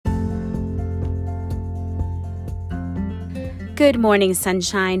Good morning,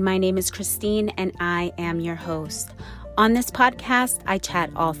 sunshine. My name is Christine, and I am your host. On this podcast, I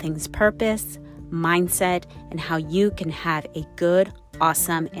chat all things purpose, mindset, and how you can have a good,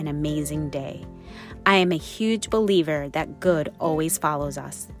 awesome, and amazing day. I am a huge believer that good always follows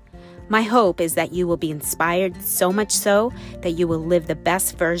us. My hope is that you will be inspired so much so that you will live the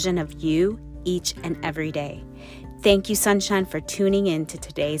best version of you each and every day. Thank you, sunshine, for tuning in to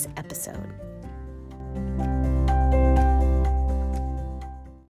today's episode.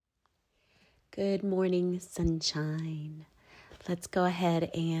 Good morning, sunshine. Let's go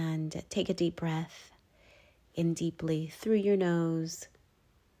ahead and take a deep breath in deeply through your nose,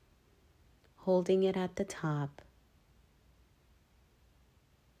 holding it at the top,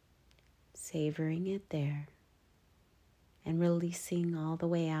 savoring it there, and releasing all the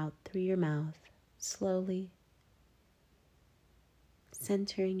way out through your mouth, slowly,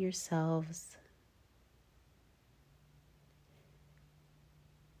 centering yourselves.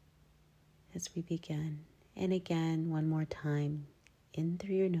 As we begin, and again, one more time, in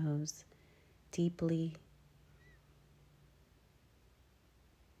through your nose, deeply,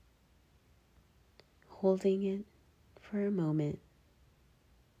 holding it for a moment,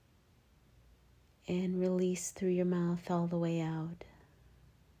 and release through your mouth all the way out.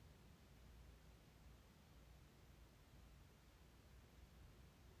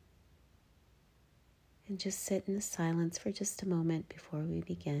 And just sit in the silence for just a moment before we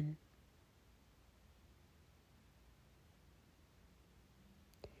begin.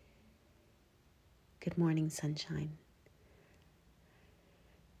 Good morning, sunshine.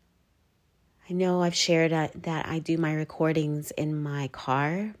 I know I've shared that I do my recordings in my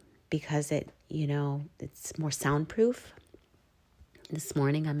car because it's more soundproof. This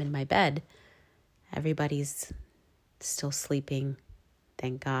morning I'm in my bed. Everybody's still sleeping,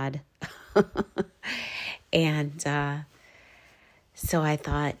 thank God. And so I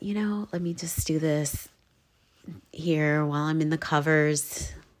thought, let me just do this here while I'm in the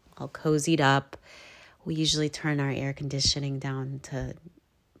covers, all cozied up. We usually turn our air conditioning down to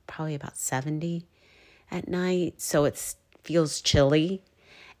probably about 70 at night, so it feels chilly.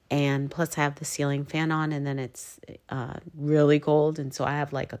 And plus I have the ceiling fan on, and then it's really cold, and so I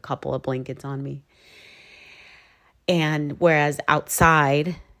have like a couple of blankets on me. And whereas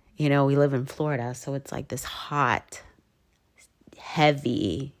outside, we live in Florida, so it's like this hot,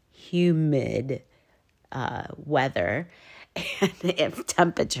 heavy, humid weather and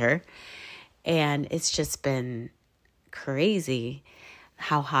temperature. And it's just been crazy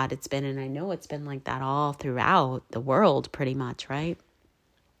how hot it's been. And I know it's been like that all throughout the world pretty much, right?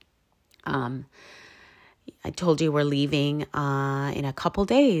 I told you we're leaving in a couple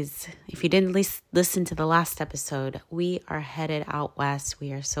days. If you didn't listen to the last episode, we are headed out west.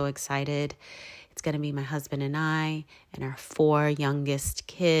 We are so excited. It's going to be my husband and I and our 4 youngest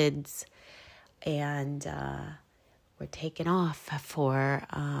kids. And we're taking off for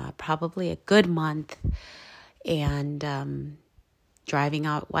probably a good month and driving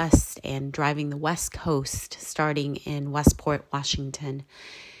out west and driving the West Coast, starting in Westport, Washington.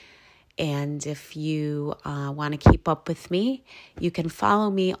 And if you want to keep up with me, you can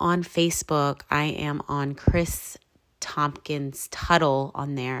follow me on Facebook. I am on Chris Tompkins Tuttle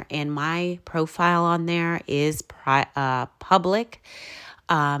on there, and my profile on there is public.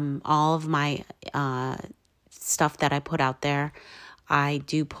 All of my stuff that I put out there, I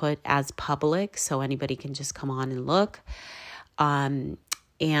do put as public, so anybody can just come on and look. And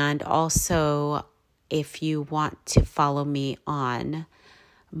also, if you want to follow me on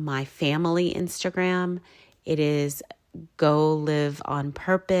my family Instagram, it is Go Live on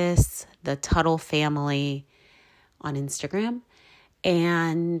Purpose, the Tuttle family on Instagram.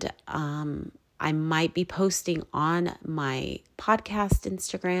 And I might be posting on my podcast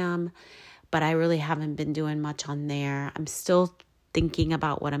Instagram, but I really haven't been doing much on there. I'm still thinking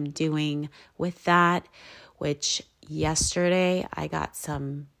about what I'm doing with that, which yesterday I got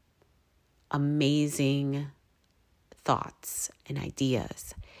some amazing thoughts and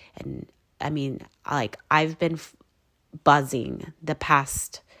ideas. And I mean, I've been buzzing the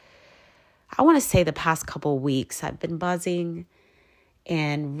past couple weeks. I've been buzzing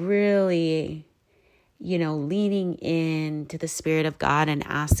and really leaning into the Spirit of God and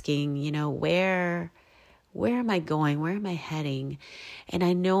asking, where am I going? Where am I heading? And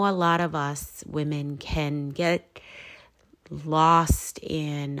I know a lot of us women can get lost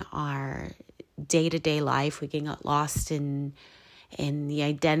in our day-to-day life. We can get lost in the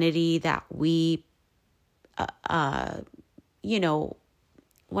identity that we, what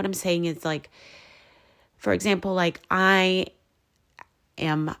I'm saying is for example, I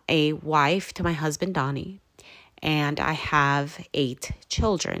am a wife to my husband, Donnie, and I have 8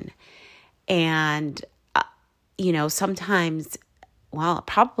 children. And, sometimes, well,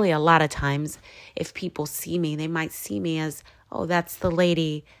 probably a lot of times, if people see me, they might see me as, oh, that's the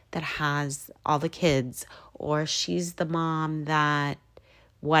lady that has all the kids, or she's the mom that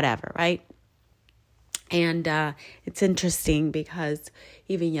whatever, right? And it's interesting because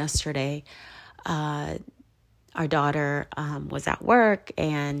even yesterday, our daughter was at work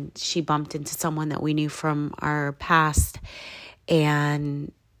and she bumped into someone that we knew from our past,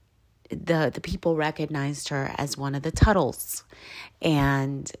 and the people recognized her as one of the Tuttles.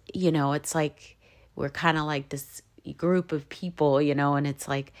 And, it's like we're kind of like this group of people, and it's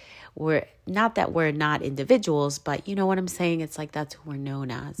like we're not that we're not individuals, but you know what I'm saying? It's like that's who we're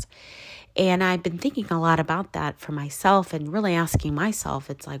known as. And I've been thinking a lot about that for myself and really asking myself,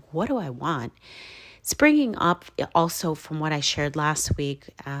 it's like, what do I want? Springing up also from what I shared last week,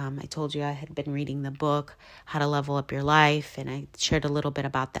 I told you I had been reading the book, How to Level Up Your Life, and I shared a little bit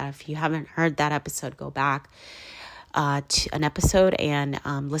about that. If you haven't heard that episode, go back to an episode and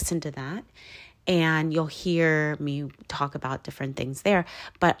listen to that, and you'll hear me talk about different things there.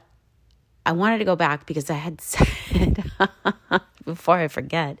 But I wanted to go back because I had said, before I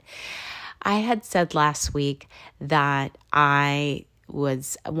forget, I had said last week that I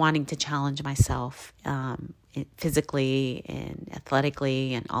was wanting to challenge myself physically and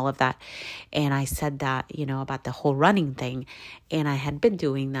athletically and all of that. And I said that, about the whole running thing. And I had been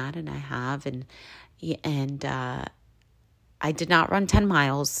doing that, and I have. And I did not run 10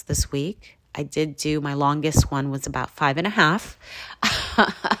 miles this week. I did do, my longest one was about 5.5.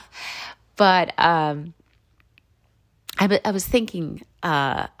 But I was thinking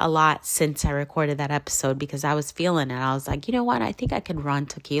a lot since I recorded that episode, because I was feeling it. I was like, you know what? I think I could run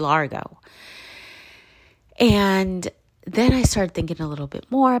to Key Largo. And then I started thinking a little bit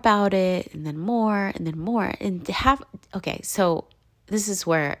more about it, and then more, and then more. And so this is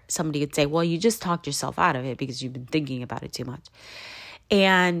where somebody would say, well, you just talked yourself out of it because you've been thinking about it too much.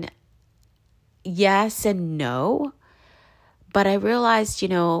 And yes and no. But I realized,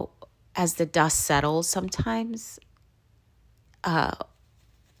 as the dust settles sometimes,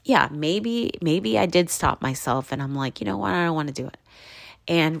 maybe I did stop myself, and I'm like, you know what, I don't want to do it.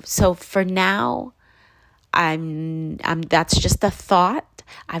 And so for now, I'm that's just a thought.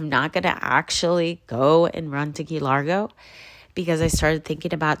 I'm not going to actually go and run to Key Largo, because I started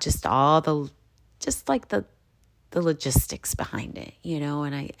thinking about just the logistics behind it,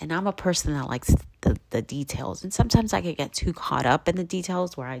 and I'm a person that likes the details. And sometimes I could get too caught up in the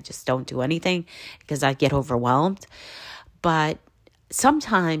details where I just don't do anything because I get overwhelmed. But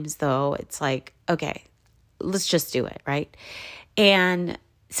sometimes, though, it's like, okay, let's just do it, right? And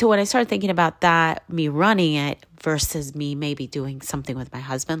so when I started thinking about that, me running it versus me maybe doing something with my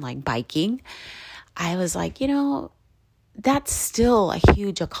husband, like biking, I was like, that's still a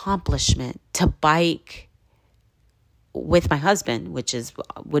huge accomplishment to bike with my husband, which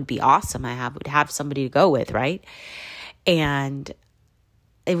would be awesome. would have somebody to go with, right? And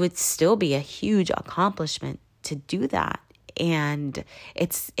it would still be a huge accomplishment to do that. And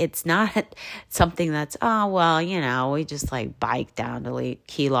it's not something that's, we just like bike down to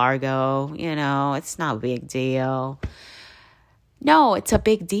Key Largo, it's not a big deal. No, it's a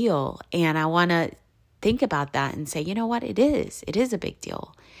big deal. And I want to think about that and say, you know what, it is a big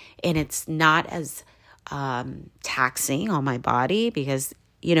deal. And it's not as taxing on my body, because,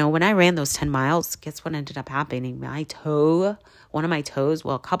 when I ran those 10 miles, guess what ended up happening? One of my toes,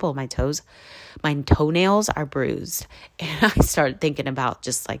 a couple of my toes, my toenails are bruised. And I started thinking about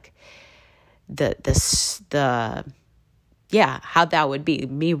just like how that would be,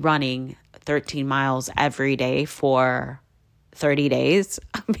 me running 13 miles every day for 30 days,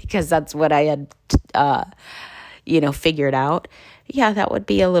 because that's what I had, figured out. Yeah, that would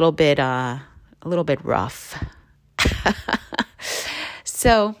be a little bit rough.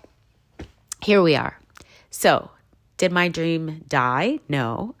 So here we are. So did my dream die?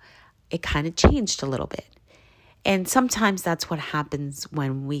 No, it kind of changed a little bit. And sometimes that's what happens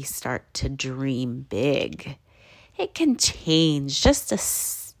when we start to dream big. It can change just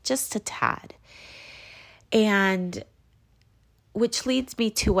a tad. And which leads me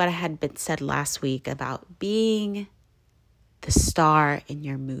to what I had been said last week about being the star in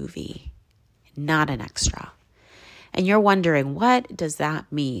your movie, not an extra. And you're wondering, what does that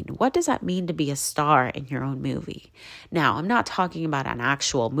mean? What does that mean to be a star in your own movie? Now, I'm not talking about an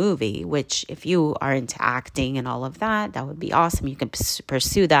actual movie, which if you are into acting and all of that, that would be awesome. You can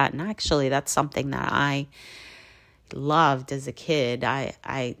pursue that. And actually, that's something that I loved as a kid.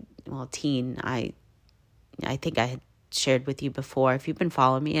 Teen. I think I had shared with you before, if you've been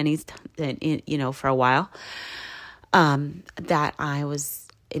following me for a while. that I was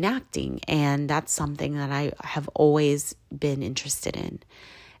enacting. And that's something that I have always been interested in.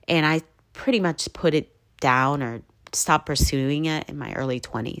 And I pretty much put it down or stopped pursuing it in my early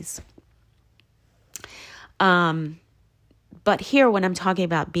 20s. But here, when I'm talking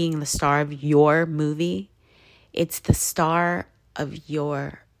about being the star of your movie, it's the star of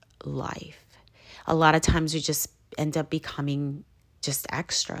your life. A lot of times we just end up becoming just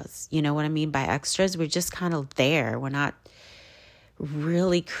extras. You know what I mean by extras? We're just kind of there. We're not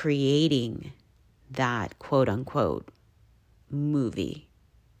really creating that quote unquote movie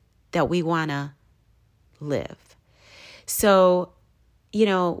that we want to live. So,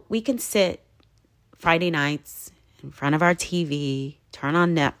 we can sit Friday nights in front of our TV, turn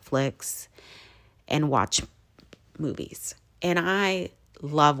on Netflix, and watch movies. And I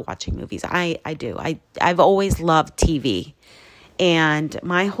love watching movies. I do. I've always loved TV. And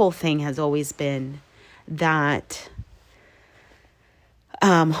my whole thing has always been that,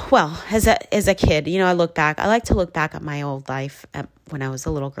 as a kid, I like to look back at my old life when I was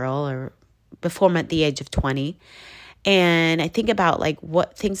a little girl or before I'm at the age of 20. And I think about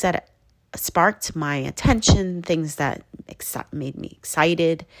what things that sparked my attention, things that made me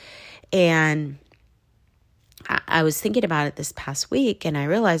excited. And I was thinking about it this past week, and I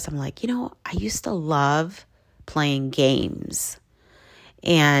realized I'm like, I used to love playing games.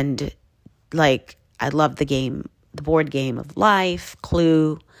 And I love the board game of life,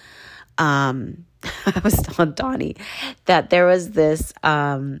 Clue. I was telling Donnie that there was this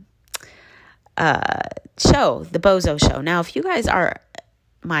show, The Bozo Show. Now, if you guys are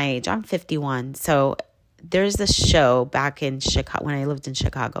my age, I'm 51. So there's this show back in Chicago, when I lived in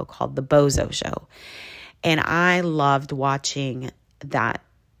Chicago, called The Bozo Show. And I loved watching that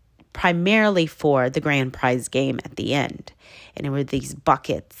primarily for the grand prize game at the end. And there were these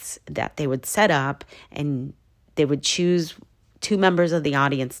buckets that they would set up, and they would choose 2 members of the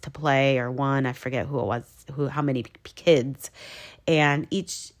audience to play, or one, I forget who it was, how many kids. And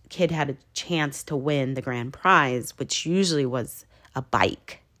each kid had a chance to win the grand prize, which usually was a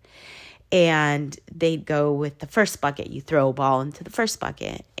bike. And they'd go with the first bucket. You throw a ball into the first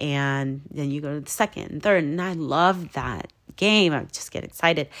bucket, and then you go to the second and third. And I loved that game. I would just get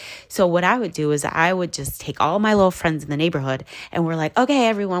excited. So what I would do is I would just take all my little friends in the neighborhood, and we're like, okay,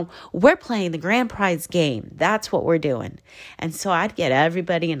 everyone, we're playing the grand prize game. That's what we're doing. And so I'd get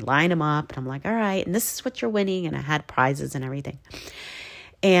everybody and line them up, and I'm like, all right, and this is what you're winning. And I had prizes and everything.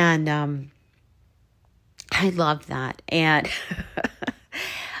 And I loved that. And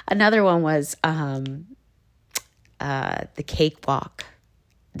another one was the cakewalk.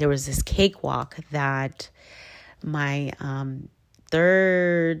 There was this cakewalk that my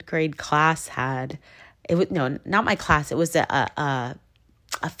 3rd grade class had. It was not my class. It was a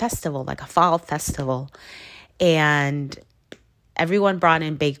festival, like a fall festival, and everyone brought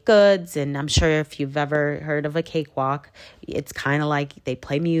in baked goods. And I'm sure if you've ever heard of a cakewalk, it's kind of like they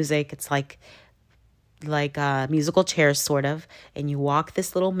play music. It's like musical chairs sort of, and you walk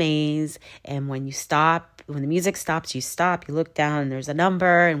this little maze, and when the music stops, you stop, you look down, and there's a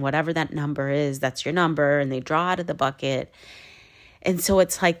number, and whatever that number is, that's your number, and they draw out of the bucket. And so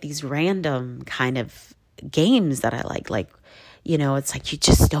it's like these random kind of games that I like, it's like you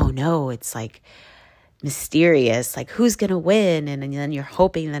just don't know. It's like mysterious, like who's gonna win, and then you're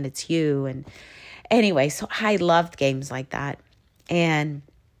hoping that it's you. And anyway, so I loved games like that. And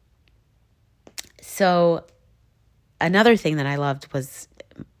so another thing that I loved was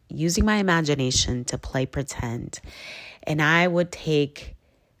using my imagination to play pretend. And I would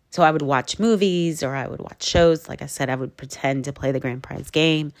watch movies, or I would watch shows. Like I said, I would pretend to play the grand prize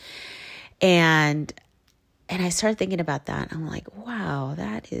game. And I started thinking about that. I'm like, wow,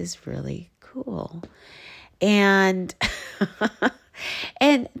 that is really cool. And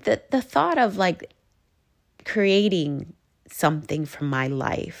and the thought of creating something from my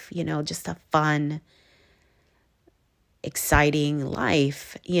life, just a fun, exciting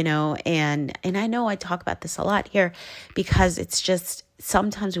life, and I know I talk about this a lot here because it's just,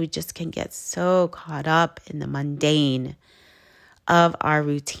 sometimes we just can get so caught up in the mundane of our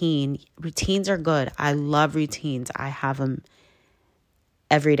routine. Routines are good. I love routines. I have them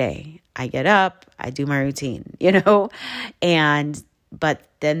every day. I get up, I do my routine, but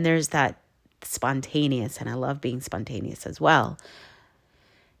then there's that spontaneous, and I love being spontaneous as well.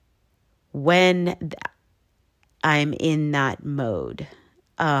 When I'm in that mode,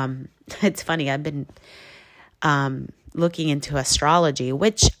 it's funny, I've been looking into astrology,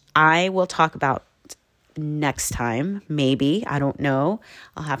 which I will talk about next time, maybe. I don't know.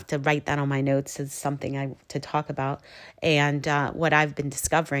 I'll have to write that on my notes as something to talk about. And what I've been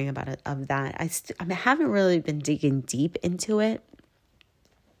discovering about it, of that. I haven't really been digging deep into it,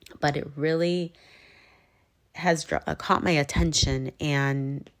 but it really has caught my attention,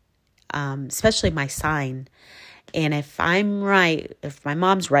 and especially my sign. And if I'm right, if my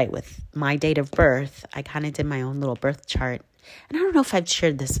mom's right with my date of birth, I kind of did my own little birth chart. And I don't know if I've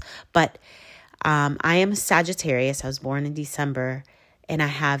shared this, but I am a Sagittarius. I was born in December, and I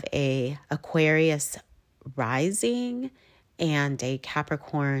have a Aquarius rising and a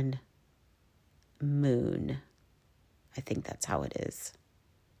Capricorn moon. I think that's how it is.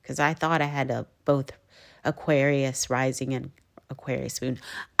 Because I thought I had both Aquarius rising and Aquarius moon.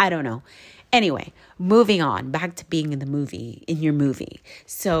 I don't know. Anyway, moving on, back to being in your movie.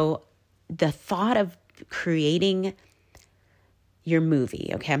 So the thought of creating your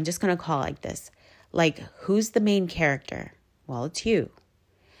movie, okay, I'm just going to call it like this. Like, who's the main character? Well, it's you.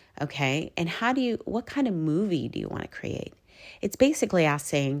 Okay. And what kind of movie do you want to create? It's basically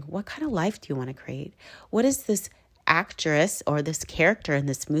asking, what kind of life do you want to create? What does this actress or this character in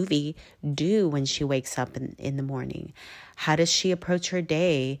this movie do when she wakes up in the morning? How does she approach her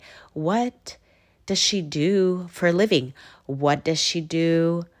day? What does she do for a living? What does she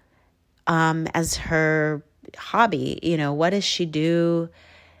do as her hobby? What does she do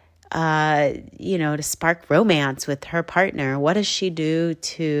to spark romance with her partner? What does she do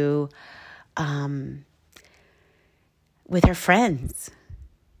with her friends?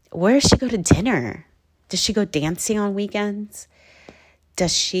 Where does she go to dinner? Does she go dancing on weekends?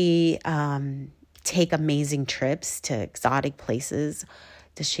 Does she take amazing trips to exotic places?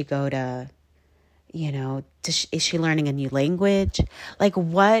 Does she go to, is she learning a new language? Like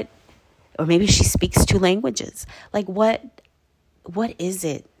what? Or maybe she speaks 2 languages. Like what is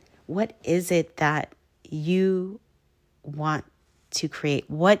it? What is it that you want to create?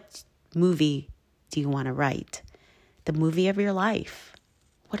 What movie do you want to write? The movie of your life.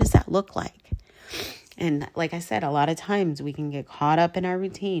 What does that look like? And like I said, a lot of times we can get caught up in our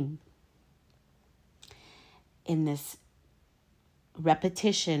routine, in this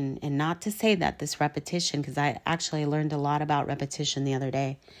repetition. And not to say that this repetition, because I actually learned a lot about repetition the other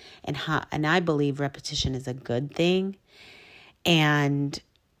day, and I believe repetition is a good thing. And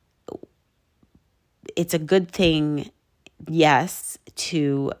it's a good thing, yes,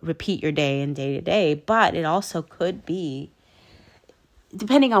 to repeat your day and day to day, but it also could be,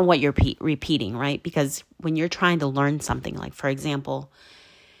 depending on what you're repeating, right? Because when you're trying to learn something, like, for example,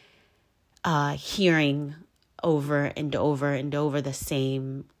 hearing over and over and over the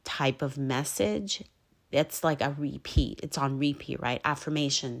same type of message, it's like a repeat. It's on repeat, right?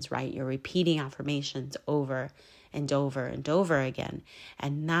 Affirmations, right? You're repeating affirmations over and over and over again.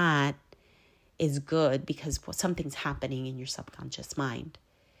 And that is good because something's happening in your subconscious mind.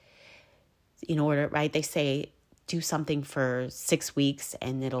 In order, right? They say, do something for 6 weeks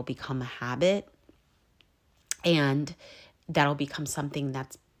and it'll become a habit, and that'll become something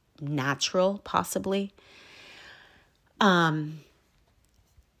that's natural, possibly.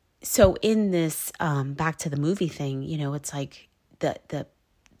 So in this, back to the movie thing, it's like that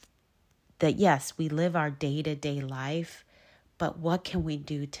yes, we live our day-to-day life, but what can we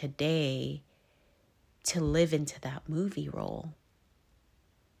do today to live into that movie role?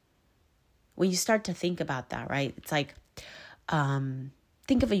 When you start to think about that, right? It's like,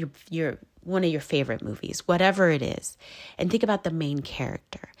 think of your one of your favorite movies, whatever it is, and think about the main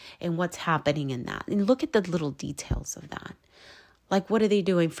character and what's happening in that. And look at the little details of that. Like, what are they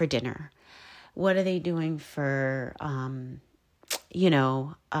doing for dinner? What are they doing for,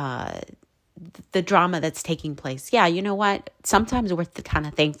 the drama that's taking place? Yeah, you know what? Sometimes we're kind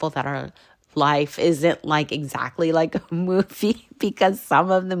of thankful that our life isn't like exactly like a movie, because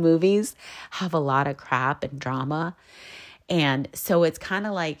some of the movies have a lot of crap and drama. And so it's kind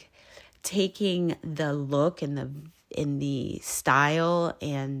of like taking the look and the style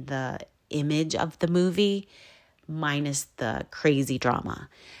and the image of the movie minus the crazy drama.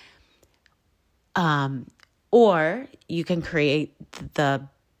 Or you can create the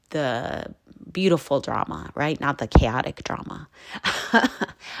beautiful drama, right? Not the chaotic drama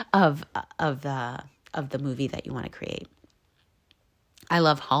of the movie that you want to create. I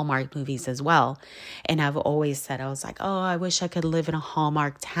love Hallmark movies as well. And I've always said, I was like, oh, I wish I could live in a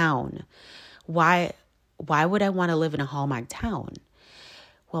Hallmark town. Why would I want to live in a Hallmark town?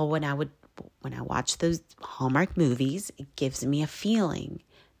 Well, when I watch those Hallmark movies, it gives me a feeling.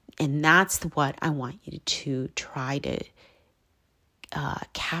 And that's what I want you to try to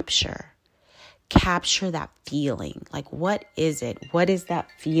capture. Capture that feeling. Like, what is it? What is that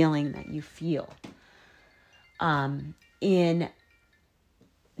feeling that you feel? in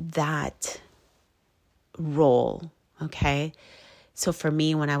that role, okay? So for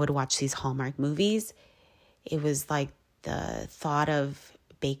me, when I would watch these Hallmark movies, it was like the thought of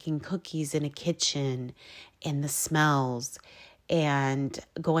baking cookies in a kitchen and the smells and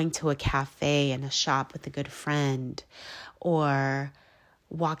going to a cafe and a shop with a good friend, or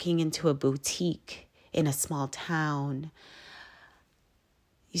walking into a boutique in a small town.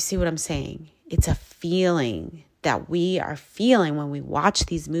 You see what I'm saying? It's a feeling that we are feeling when we watch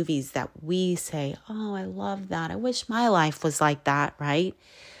these movies that we say, oh, I love that. I wish my life was like that, right?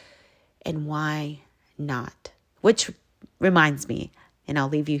 And why not? Which reminds me, and I'll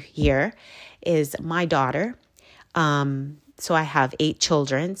leave you here, is my daughter. So I have 8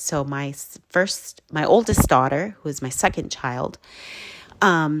 children. So my oldest daughter, who is my second child,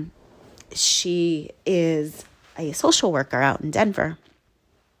 she is a social worker out in Denver.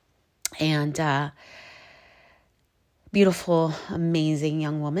 And beautiful, amazing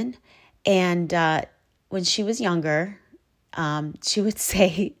young woman. And when she was younger, she would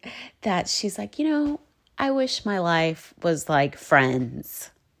say that she's like, I wish my life was like Friends,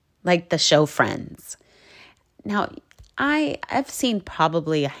 like the show Friends. Now, I've seen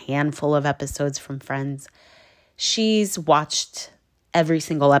probably a handful of episodes from Friends. She's watched every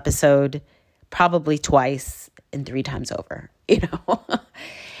single episode probably twice and 3 times over,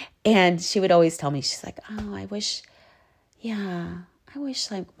 And she would always tell me, she's like, oh, I wish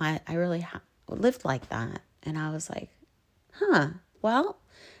like I really lived like that. And I was like, well,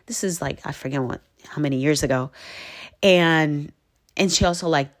 this is like, I forget how many years ago. And she also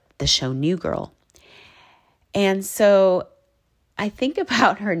liked the show New Girl. And so I think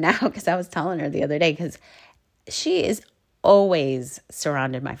about her now, because I was telling her the other day, because she is always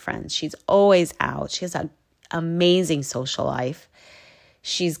surrounded by friends. She's always out. She has an amazing social life.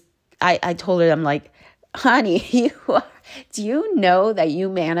 I told her, I'm like, honey, do you know that you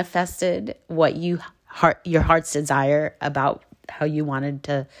manifested what your heart's desire about how you wanted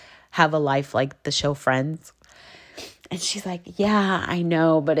to have a life like the show Friends? And she's like, yeah, I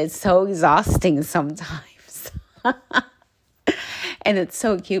know, but it's so exhausting sometimes. And it's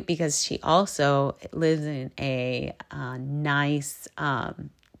so cute because she also lives in a nice,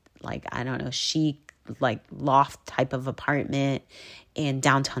 chic, like loft type of apartment in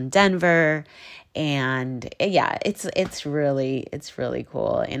downtown Denver. And yeah, it's really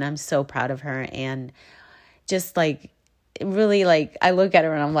cool. And I'm so proud of her. And just like, really, like, I look at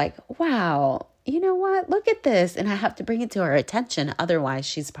her and I'm like, wow, you know what? Look at this. And I have to bring it to her attention. Otherwise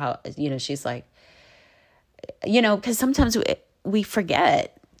she's probably, she's like, because sometimes we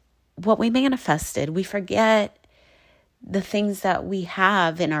forget what we manifested. We forget the things that we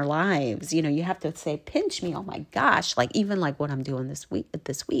have in our lives. You have to say, pinch me. Oh my gosh. Like, even like what I'm doing this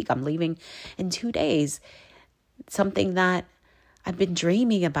week, I'm leaving in 2 days. Something that I've been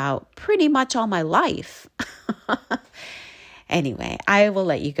dreaming about pretty much all my life. Anyway, I will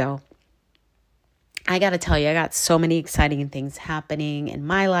let you go. I got to tell you, I got so many exciting things happening in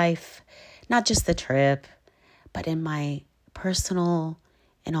my life, not just the trip, but in my personal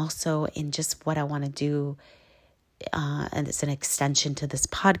and also in just what I want to do. And it's an extension to this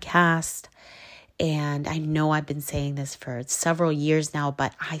podcast. And I know I've been saying this for several years now,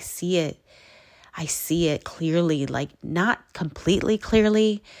 but I see it clearly, like not completely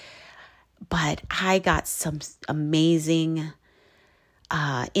clearly, but I got some amazing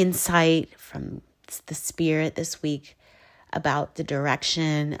insight from the Spirit this week about the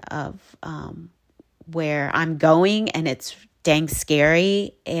direction of where I'm going, and it's dang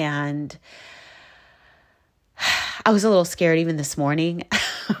scary. And I was a little scared even this morning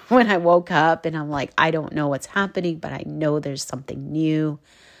when I woke up, and I'm like, I don't know what's happening, but I know there's something new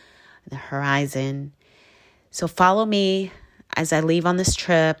on the horizon. So follow me as I leave on this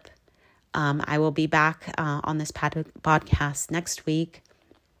trip. I will be back on this podcast next week,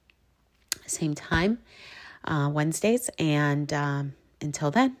 same time, Wednesdays. And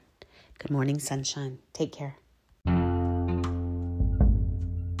until then, good morning, sunshine. Take care.